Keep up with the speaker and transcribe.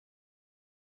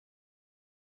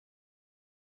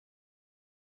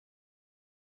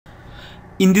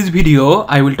In this video,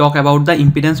 I will talk about the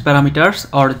impedance parameters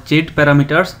or Z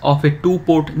parameters of a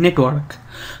two-port network.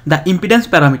 The impedance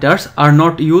parameters are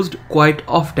not used quite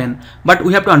often, but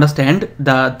we have to understand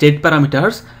the Z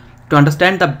parameters to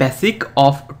understand the basic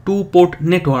of two-port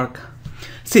network.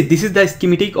 See, this is the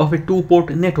schematic of a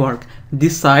two-port network.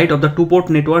 This side of the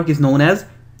two-port network is known as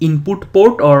input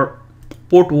port or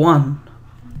port 1.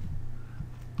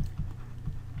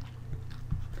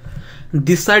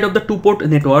 This side of the two-port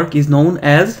network is known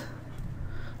as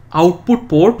output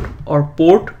port or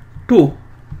port 2.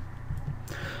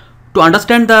 To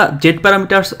understand the Z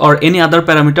parameters or any other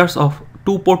parameters of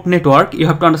two-port network, you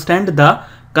have to understand the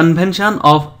convention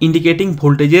of indicating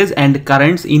voltages and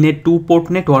currents in a two-port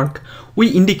network. We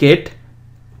indicate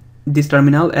this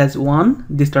terminal as 1,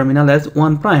 this terminal as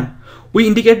 1 prime. We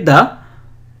indicate the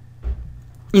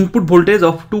input voltage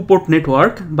of two-port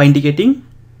network by indicating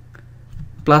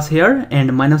plus here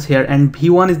and minus here, and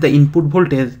V1 is the input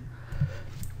voltage.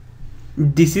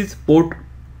 This is port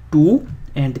 2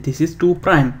 and this is 2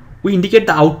 prime. We indicate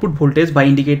the output voltage by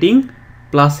indicating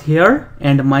plus here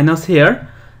and minus here,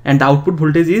 and the output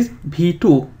voltage is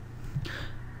V2,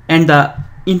 and the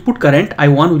input current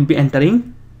I1 will be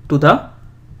entering to the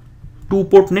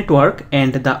two-port network,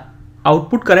 and the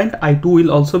output current I2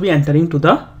 will also be entering to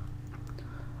the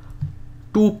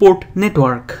two-port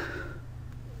network.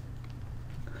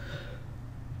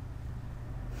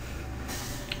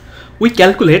 We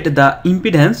calculate the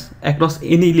impedance across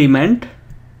any element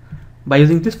by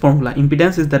using this formula.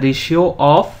 Impedance is the ratio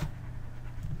of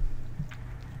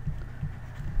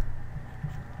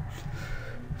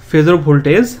phasor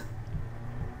voltage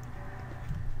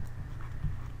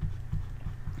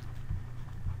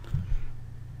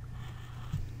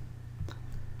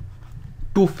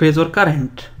to phasor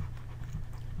current.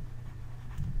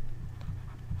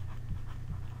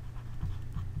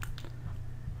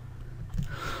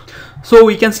 So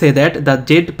we can say that the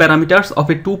Z parameters of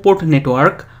a two-port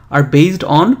network are based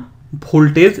on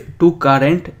voltage to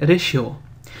current ratio,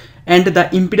 and the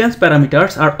impedance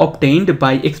parameters are obtained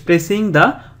by expressing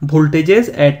the voltages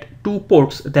at two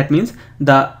ports. That means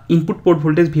the input port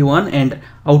voltage V1 and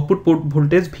output port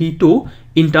voltage V2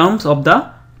 in terms of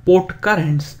the port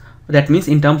currents. That means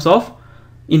in terms of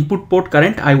input port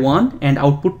current I1 and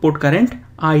output port current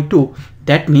I2.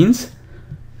 That means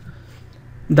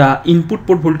the input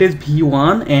port voltage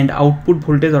V1 and output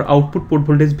voltage or output port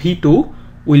voltage V2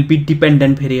 will be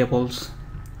dependent variables.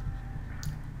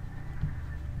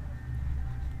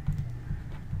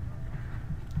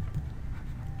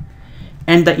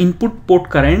 And the input port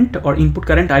current or input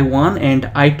current I1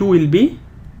 and I2 will be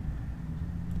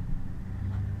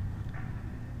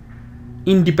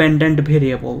independent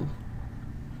variable.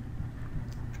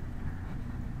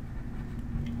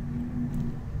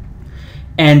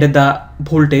 And the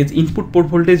voltage, input port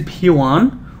voltage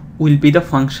V1 will be the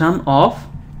function of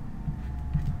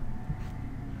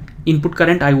input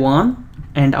current I1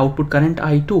 and output current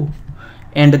I2,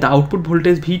 and the output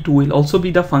voltage V2 will also be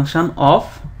the function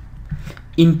of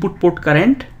input port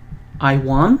current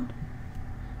I1,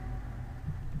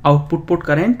 output port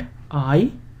current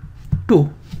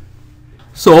I2.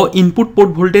 So input port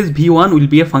voltage V1 will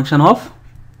be a function of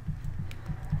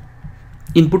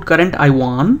input current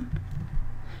I1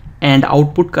 and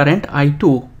output current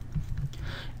I2,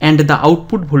 and the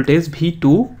output voltage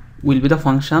V2 will be the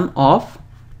function of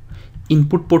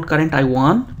input port current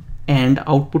I1 and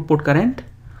output port current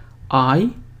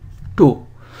I2.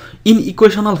 In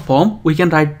equational form, we can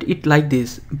write it like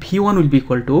this: V1 will be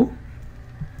equal to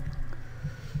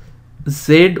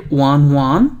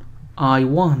Z11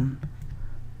 I1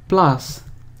 plus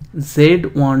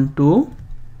Z12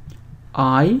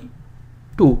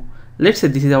 I2. Let's say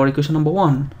this is our equation number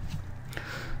 1.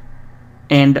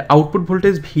 And output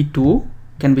voltage V2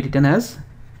 can be written as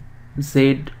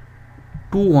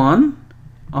Z21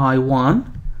 I1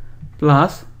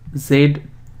 plus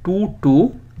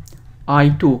Z22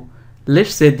 I2.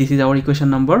 Let's say this is our equation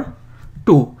number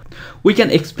 2. We can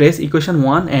express equation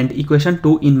 1 and equation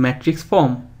 2 in matrix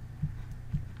form.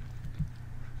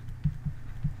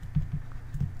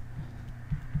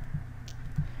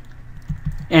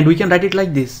 And we can write it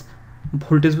like this: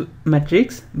 voltage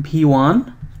matrix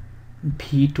V1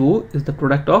 V2 is the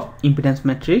product of impedance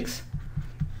matrix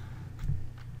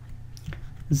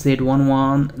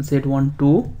Z11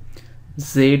 Z12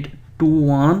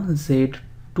 Z21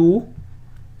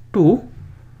 Z22,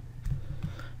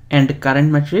 and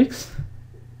current matrix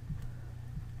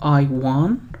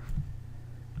I1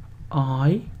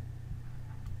 I2.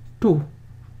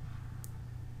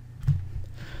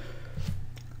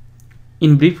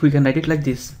 In brief, we can write it like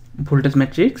this: voltage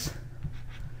matrix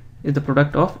is the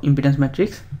product of impedance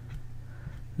matrix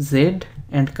Z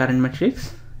and current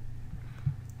matrix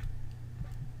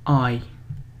I.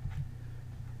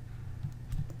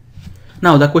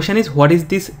 Now the question is, what is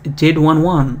this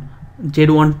Z11,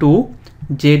 Z12,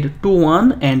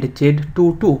 Z21 and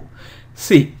Z22?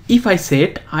 See, if I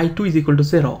set I2 is equal to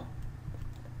 0,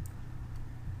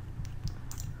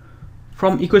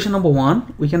 from equation number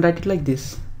 1 we can write it like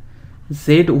this: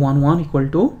 Z11 equal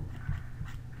to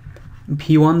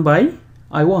V1 by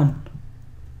I1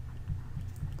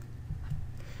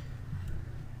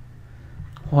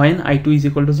 when I2 is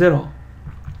equal to 0.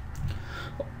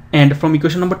 And from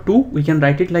equation number 2 we can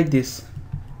write it like this: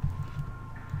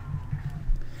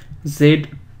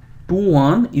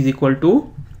 Z21 is equal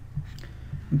to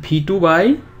V2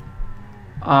 by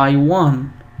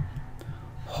I1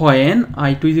 when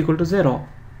I2 is equal to 0.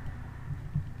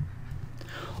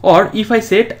 Or if I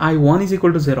set I1 is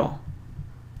equal to 0,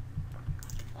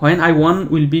 when I1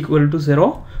 will be equal to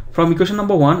 0, from equation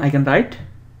number 1 I can write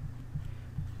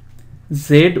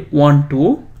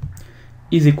Z12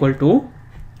 is equal to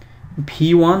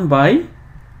V1 by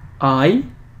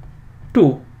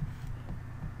I2.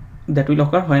 That will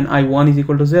occur when I1 is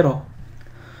equal to 0.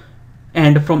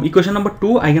 And from equation number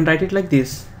 2 I can write it like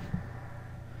this: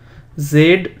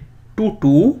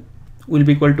 Z22 will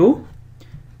be equal to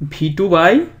V2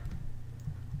 by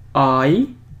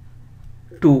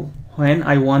I2 when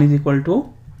I1 is equal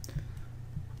to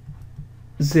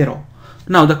 0.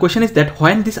 Now the question is that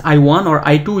when this I1 or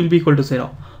I2 will be equal to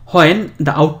 0, when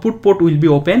the output port will be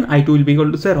open, I2 will be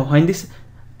equal to 0. When this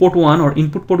port 1 or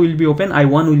input port will be open,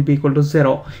 I1 will be equal to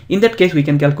 0. In that case we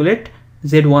can calculate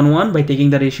Z11 by taking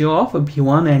the ratio of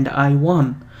V1 and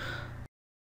I1,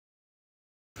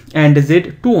 and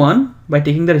Z21 by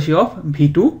taking the ratio of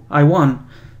V2 I1,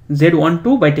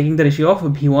 Z12 by taking the ratio of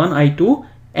V1 I2,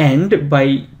 and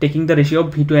by taking the ratio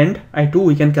of V2 and I2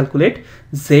 we can calculate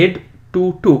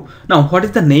Z22. Now what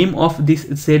is the name of this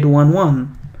Z11,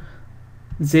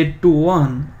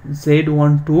 Z21,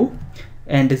 Z12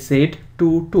 and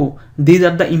Z22? These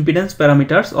are the impedance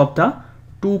parameters of the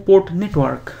two-port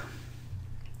network.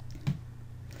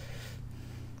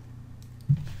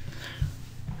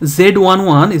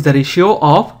 Z11 is the ratio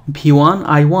of V1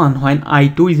 I1 when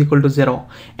I2 is equal to 0,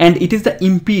 and it is the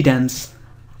impedance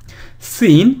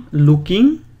seen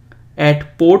looking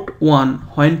at port 1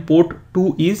 when port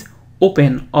 2 is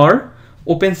open, or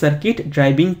open circuit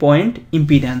driving point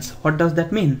impedance. What does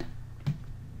that mean?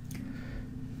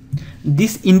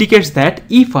 This indicates that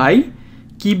if I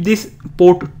keep this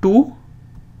port 2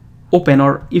 open,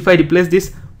 or if I replace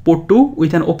this port 2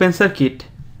 with an open circuit,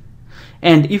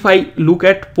 and if I look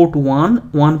at port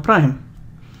 1 prime,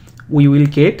 we will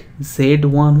get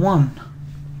Z11.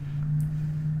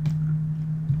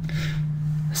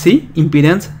 See,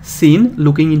 impedance seen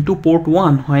looking into port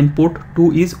 1 when port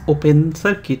 2 is open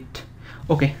circuit.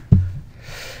 Okay.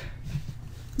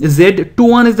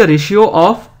 Z21 is the ratio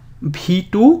of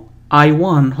V2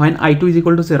 I1 when I2 is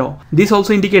equal to 0. This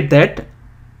also indicates that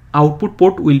output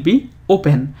port will be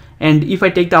open, and if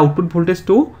I take the output voltage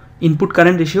to input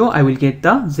current ratio, I will get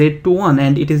the Z21,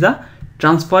 and it is a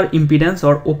transfer impedance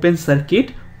or open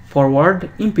circuit forward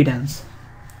impedance.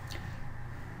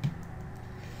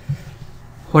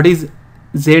 What is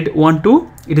Z12?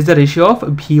 It is the ratio of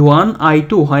V1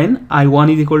 I2 when I1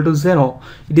 is equal to 0.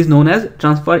 It is known as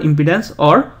transfer impedance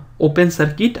or open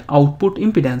circuit output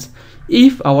impedance.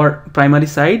 If our primary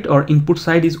side or input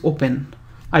side is open,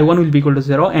 I1 will be equal to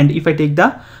 0, and if I take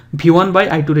the V1 by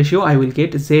I2 ratio, I will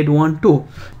get Z12.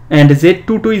 And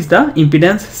Z22 is the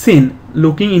impedance seen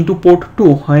looking into port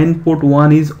 2 when port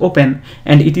 1 is open,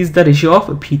 and it is the ratio of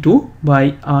V2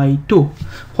 by I2.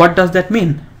 What does that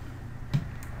mean?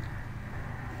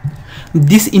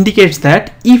 This indicates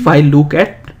that if I look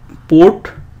at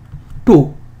port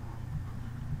 2,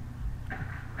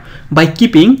 by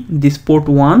keeping this port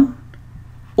 1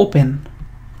 open,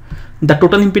 the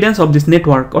total impedance of this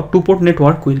network or two-port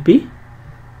network will be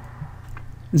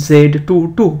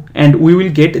Z22, and we will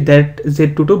get that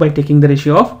Z22 by taking the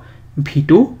ratio of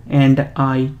V2 and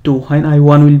I2 when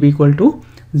I1 will be equal to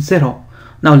 0.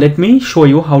 Now let me show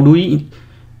you how do we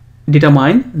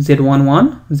determine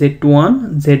Z11,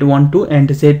 Z21, Z12 and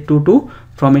Z22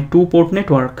 from a two-port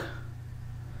network.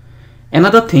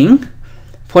 Another thing,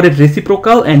 for a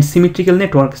reciprocal and symmetrical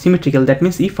network, symmetrical, that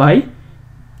means if I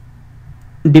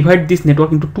divide this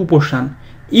network into two portions,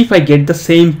 if I get the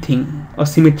same thing or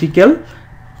symmetrical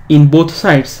in both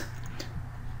sides,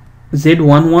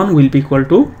 Z11 will be equal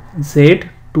to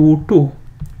Z22,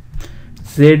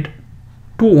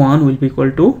 Z21 will be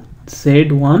equal to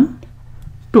Z12.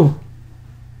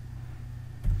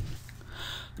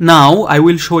 Now I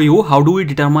will show you how do we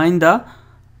determine the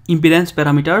impedance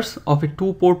parameters of a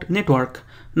two-port network.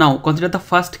 Now consider the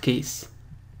first case.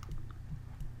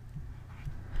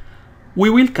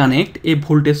 We will connect a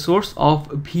voltage source of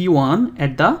V1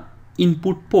 at the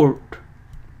input port.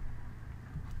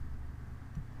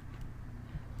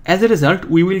 As a result,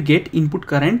 we will get input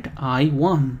current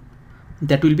I1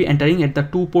 that will be entering at the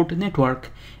two-port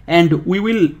network, and we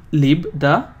will leave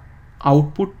the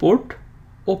output port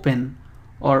open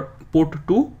or port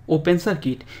 2 open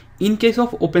circuit. In case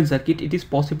of open circuit, it is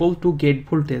possible to get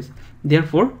voltage.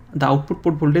 Therefore, the output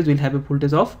port voltage will have a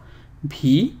voltage of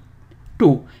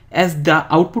V2. As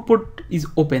the output port is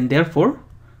open, therefore,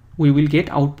 we will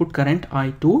get output current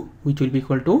I2, which will be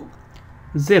equal to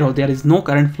 0. There is no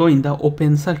current flow in the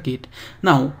open circuit.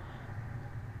 Now,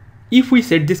 if we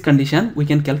set this condition, we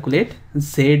can calculate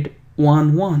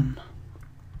Z11,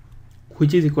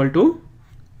 which is equal to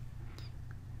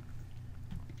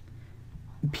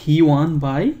V1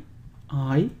 by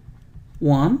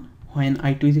I1 when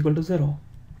I2 is equal to 0.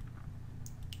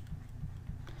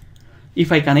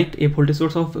 If I connect a voltage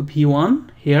source of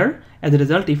V1 here, as a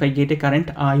result, if I get a current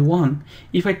I1,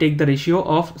 if I take the ratio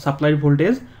of supplied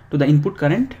voltage to the input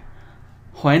current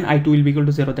when I2 will be equal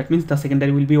to 0, that means the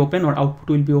secondary will be open or output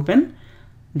will be open,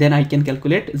 then I can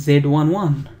calculate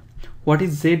Z11. What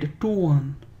is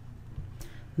Z21?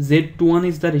 Z21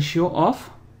 is the ratio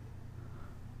of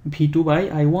V2 by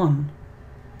I1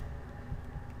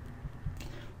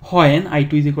 when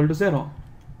I2 is equal to 0.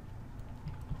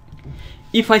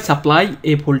 If I supply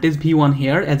a voltage V1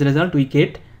 here, as a result, we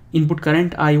get input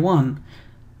current I1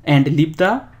 and leave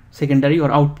the secondary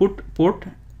or output port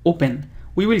open.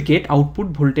 We will get output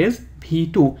voltage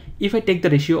V2. If I take the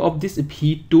ratio of this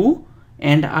V2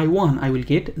 and I1, I will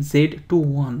get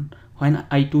Z21 when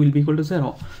I2 will be equal to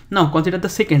 0. Now consider the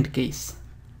second case.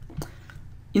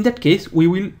 In that case, we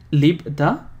will leave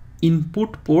the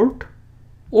input port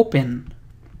open.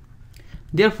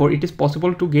 Therefore, it is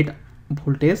possible to get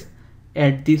voltage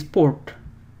at this port.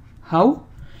 How?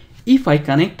 If I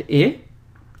connect a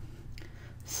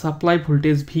supply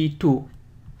voltage V2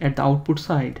 at the output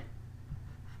side,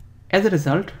 as a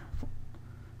result,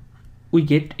 we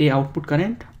get a output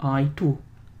current I2.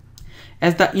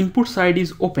 As the input side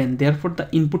is open, therefore the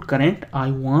input current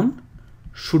I1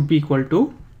 should be equal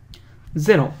to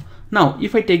 0. Now,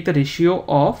 if I take the ratio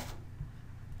of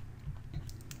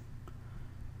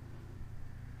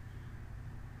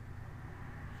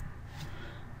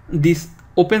this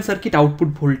open circuit output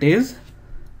voltage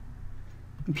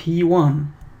V1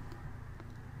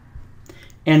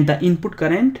 and the input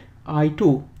current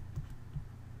I2,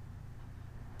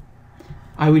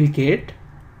 I will get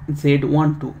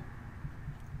Z12.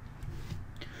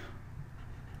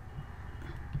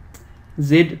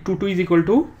 Z22 is equal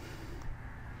to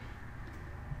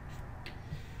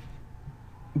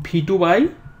V2 by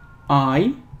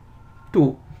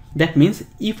I2. That means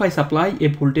if I supply a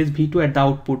voltage V2 at the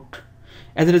output,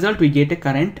 as a result we get a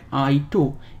current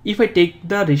I2. If I take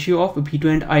the ratio of V2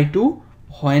 and I2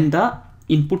 when the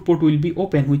input port will be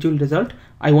open, which will result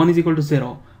I1 is equal to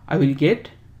 0, I will get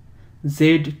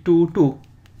Z22.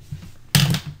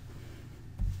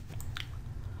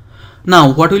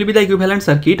 Now what will be the equivalent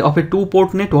circuit of a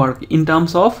two-port network in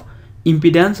terms of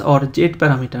impedance or Z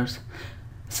parameters?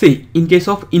 See, in case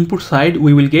of input side,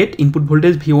 we will get input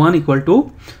voltage V1 equal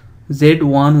to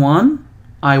Z11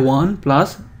 I1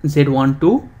 plus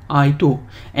Z12 I2,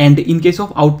 and in case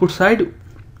of output side,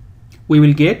 we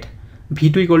will get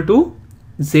V2 equal to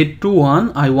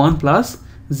Z21 I1 plus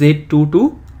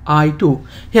Z22 I2.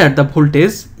 Here the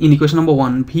voltage in equation number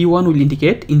 1, V1 will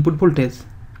indicate input voltage.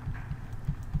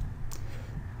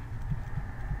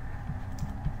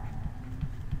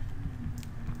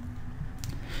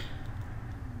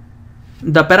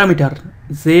 The parameter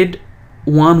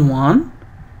Z11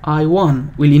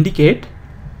 I1 will indicate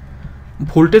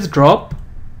voltage drop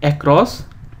across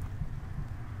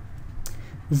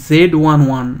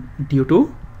Z11 due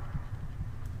to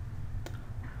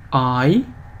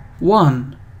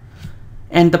I1,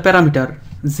 and the parameter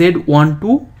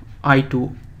Z12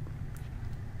 I2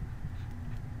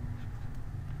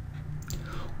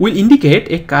 will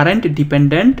indicate a current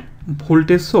dependent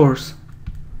voltage source.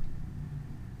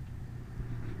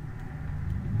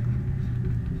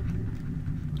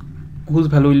 Whose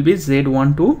value will be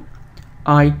Z12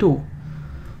 I2.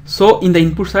 So in the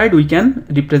input side we can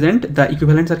represent the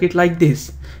equivalent circuit like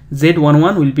this.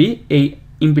 Z11 will be a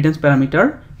impedance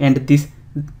parameter and this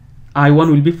I1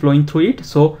 will be flowing through it.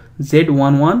 So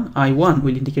Z11 I1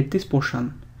 will indicate this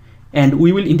portion, and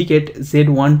we will indicate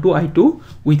Z12 I2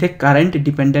 with a current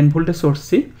dependent voltage source.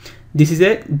 See, this is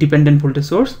a dependent voltage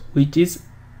source which is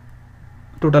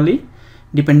totally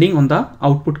depending on the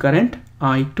output current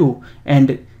I2,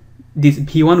 and this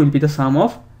V1 will be the sum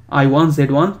of I1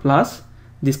 Z1 plus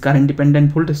this current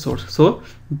dependent voltage source. So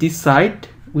this side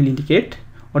will indicate,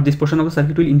 or this portion of the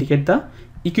circuit will indicate the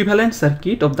equivalent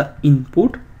circuit of the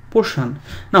input portion.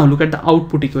 Now look at the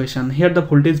output equation. Here the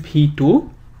voltage V2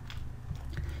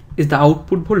 is the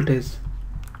output voltage.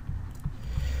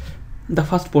 The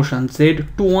first portion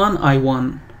Z21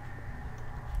 I1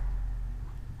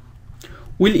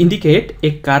 will indicate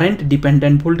a current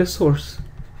dependent voltage source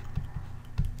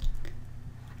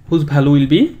whose value will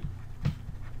be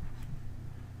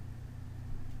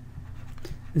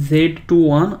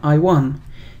Z21 I1,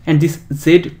 and this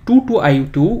Z22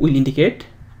 I2 will indicate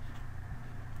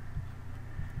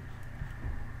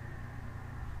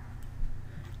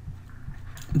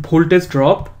voltage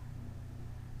drop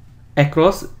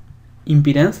across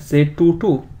impedance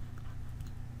Z22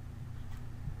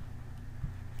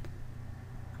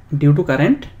 due to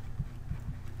current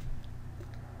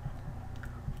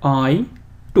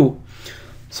I2.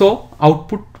 So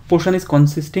output portion is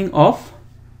consisting of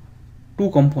two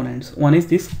components. One is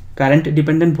this current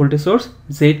dependent voltage source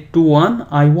Z21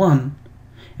 I1,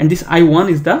 and this I1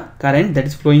 is the current that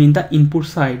is flowing in the input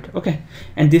side. Okay,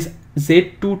 and this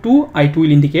Z22 I2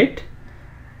 will indicate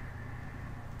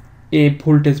a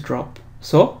voltage drop.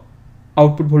 So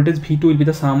output voltage V2 will be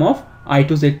the sum of I2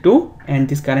 Z2 and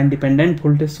this current dependent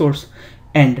voltage source.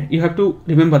 And you have to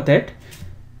remember that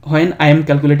when I am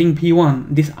calculating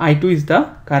V1, this I2 is the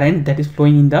current that is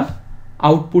flowing in the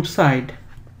output side.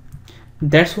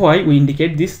 That's why we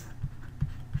indicate this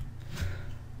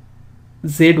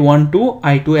Z12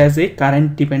 I2 as a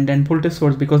current dependent voltage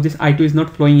source, because this I2 is not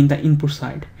flowing in the input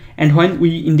side. And when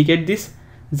we indicate this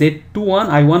Z21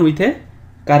 I1 with a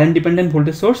current dependent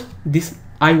voltage source, this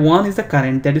I1 is the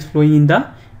current that is flowing in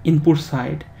the input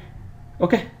side.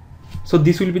 Okay, so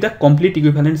this will be the complete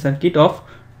equivalent circuit of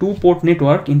two-port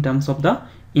network in terms of the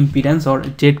impedance or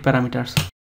Z parameters.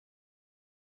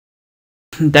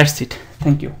 That's it.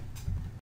 Thank you.